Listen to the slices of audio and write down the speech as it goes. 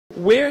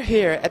We're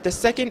here at the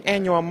second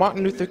annual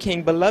Martin Luther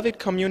King Beloved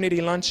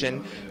Community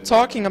Luncheon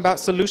talking about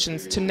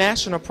solutions to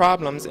national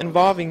problems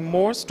involving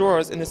more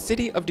stores in the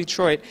city of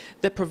Detroit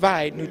that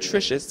provide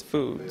nutritious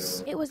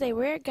foods. It was a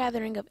rare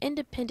gathering of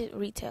independent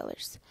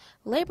retailers,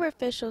 labor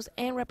officials,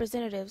 and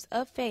representatives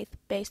of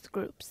faith-based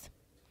groups.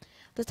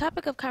 The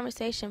topic of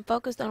conversation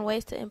focused on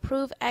ways to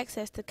improve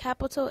access to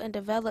capital and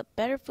develop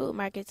better food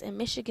markets in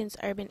Michigan's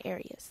urban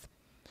areas.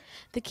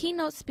 The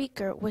keynote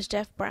speaker was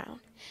Jeff Brown.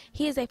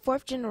 He is a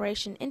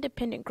fourth-generation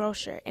independent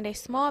grocer and a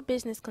small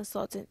business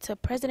consultant to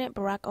President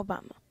Barack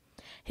Obama.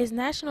 His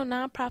national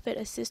nonprofit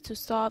assists to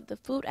solve the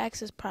food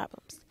access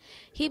problems.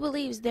 He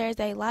believes there is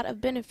a lot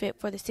of benefit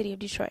for the city of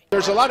Detroit.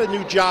 There's a lot of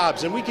new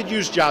jobs, and we could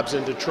use jobs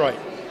in Detroit.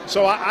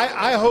 So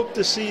I hope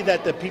to see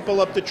that the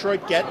people of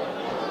Detroit get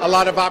a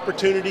lot of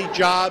opportunity,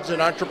 jobs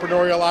and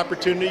entrepreneurial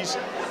opportunities,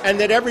 and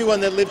that everyone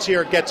that lives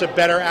here gets a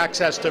better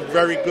access to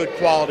very good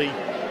quality,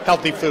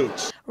 healthy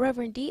foods.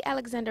 Reverend D.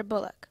 Alexander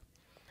Bullock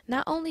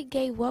not only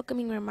gave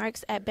welcoming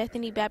remarks at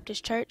Bethany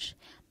Baptist Church,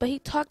 but he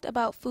talked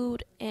about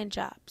food and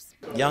jobs.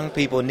 Young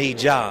people need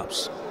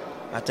jobs.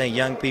 I think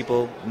young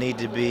people need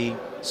to be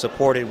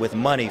supported with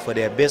money for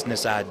their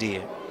business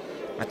idea.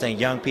 I think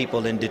young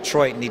people in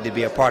Detroit need to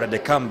be a part of the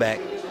comeback.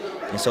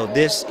 And so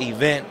this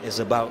event is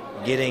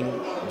about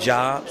getting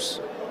jobs,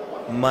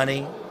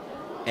 money,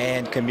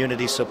 and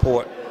community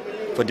support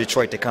for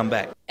Detroit to come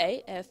back.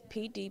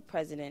 AFPD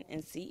President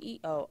and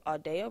CEO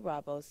Ardea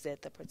Rabo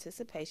said the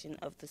participation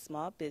of the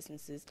small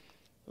businesses,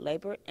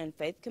 labor, and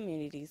faith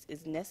communities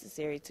is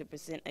necessary to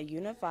present a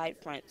unified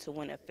front to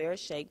win a fair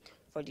shake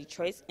for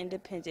Detroit's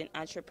independent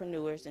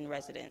entrepreneurs and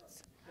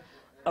residents.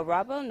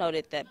 Arabo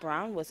noted that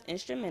Brown was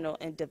instrumental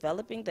in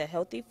developing the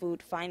Healthy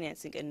Food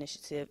Financing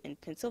Initiative in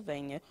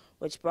Pennsylvania,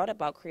 which brought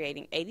about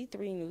creating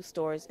 83 new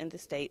stores in the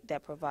state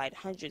that provide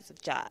hundreds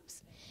of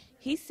jobs.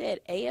 He said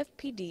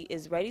AFPD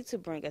is ready to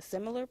bring a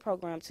similar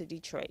program to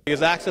Detroit.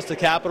 Because access to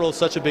capital is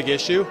such a big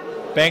issue.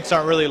 Banks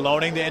aren't really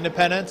loaning to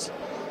independents,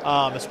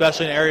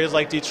 especially in areas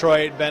like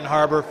Detroit, Benton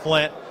Harbor,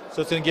 Flint.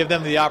 So it's going to give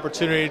them the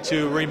opportunity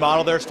to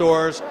remodel their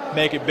stores,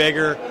 make it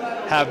bigger,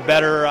 have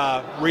better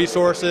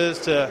resources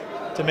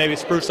to maybe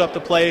spruce up the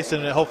place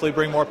and hopefully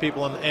bring more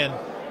people in.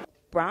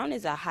 Brown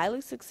is a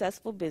highly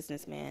successful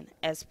businessman.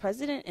 As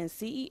president and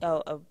CEO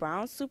of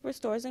Brown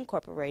Superstores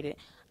Incorporated,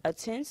 a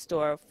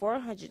 10-store,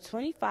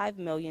 $425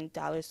 million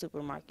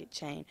supermarket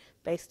chain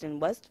based in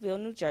Westville,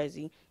 New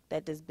Jersey,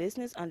 that does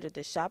business under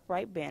the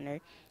ShopRite banner,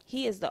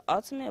 he is the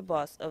ultimate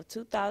boss of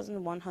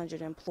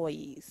 2,100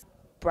 employees.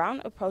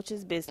 Brown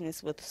approaches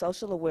business with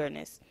social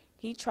awareness.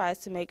 He tries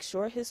to make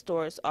sure his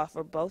stores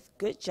offer both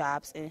good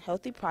jobs and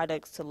healthy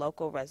products to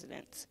local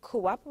residents.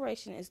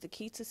 Cooperation is the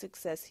key to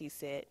success, he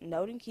said,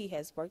 noting he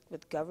has worked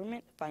with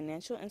government,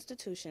 financial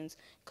institutions,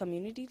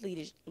 community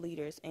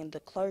leaders, and the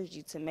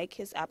clergy to make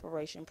his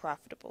operation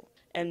profitable.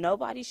 And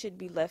nobody should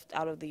be left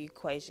out of the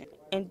equation.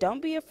 And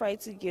don't be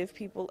afraid to give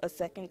people a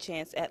second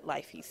chance at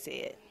life, he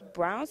said.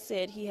 Brown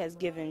said he has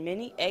given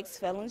many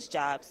ex-felons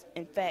jobs.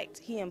 In fact,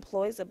 he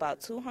employs about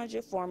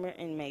 200 former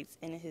inmates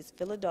in his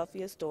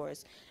Philadelphia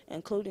stores,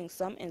 including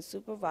some in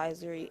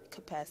supervisory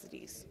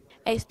capacities.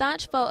 A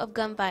staunch foe of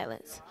gun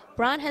violence,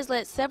 Brown has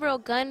led several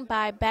gun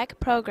buyback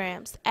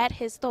programs at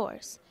his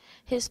stores.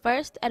 His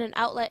first, at an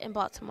outlet in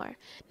Baltimore,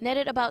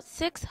 netted about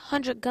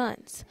 600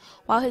 guns,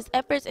 while his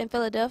efforts in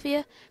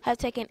Philadelphia have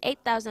taken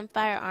 8,000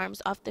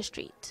 firearms off the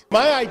street.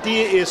 My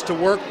idea is to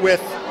work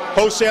with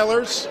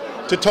wholesalers,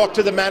 to talk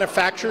to the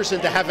manufacturers,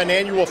 and to have an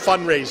annual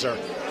fundraiser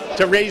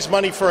to raise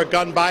money for a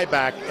gun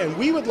buyback. And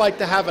we would like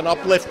to have an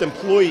Uplift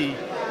employee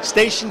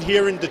stationed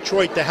here in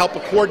Detroit to help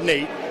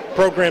coordinate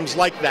programs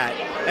like that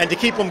and to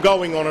keep them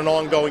going on an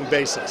ongoing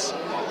basis.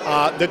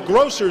 The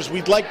grocers,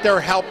 we'd like their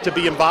help to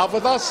be involved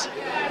with us.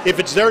 If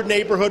it's their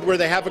neighborhood where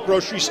they have a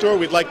grocery store,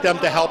 we'd like them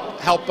to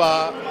help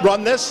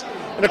run this.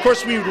 And of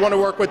course, we would want to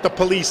work with the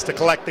police to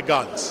collect the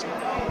guns.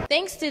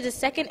 Thanks to the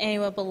second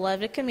annual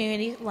Beloved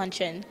Community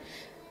Luncheon,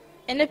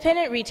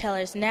 independent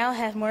retailers now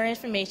have more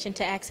information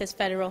to access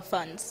federal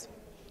funds.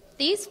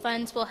 These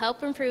funds will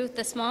help improve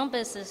the small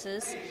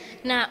businesses,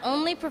 not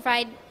only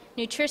provide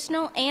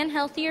nutritional and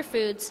healthier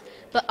foods,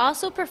 but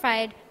also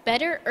provide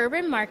better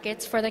urban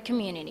markets for the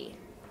community.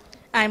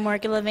 I'm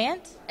Morgan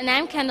Levant. And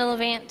I'm Kendall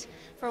Levant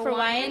For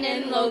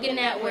YNN Logan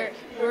Network,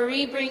 where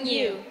we bring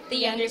you the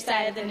younger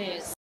side of the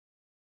news.